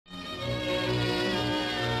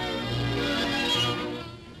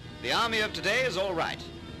army of today is all right.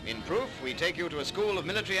 In proof, we take you to a school of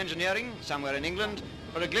military engineering somewhere in England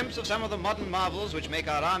for a glimpse of some of the modern marvels which make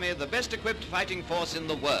our army the best equipped fighting force in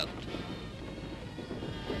the world.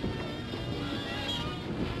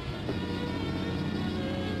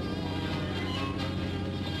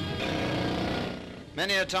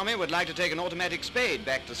 Many a Tommy would like to take an automatic spade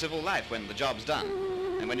back to civil life when the job's done.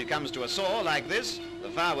 And when it comes to a saw like this, the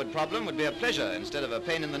firewood problem would be a pleasure instead of a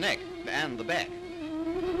pain in the neck and the back.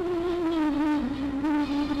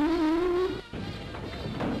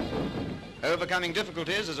 Overcoming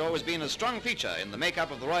difficulties has always been a strong feature in the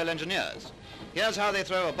makeup of the Royal Engineers. Here's how they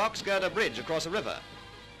throw a box girder bridge across a river.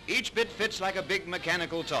 Each bit fits like a big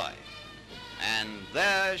mechanical toy. And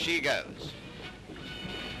there she goes.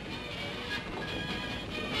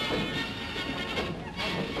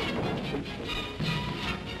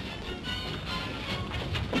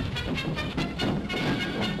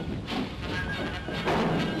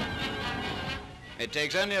 It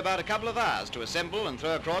takes only about a couple of hours to assemble and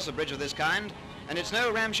throw across a bridge of this kind, and it's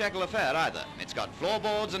no ramshackle affair either. It's got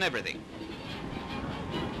floorboards and everything.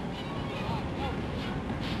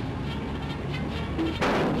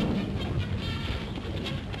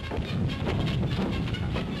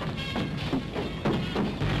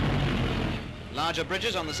 Larger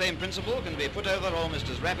bridges on the same principle can be put over almost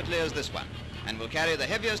as rapidly as this one, and will carry the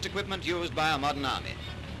heaviest equipment used by a modern army.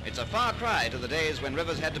 It's a far cry to the days when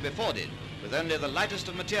rivers had to be forded, with only the lightest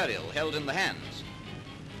of material held in the hands.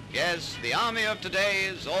 Yes, the army of today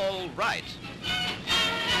is all right.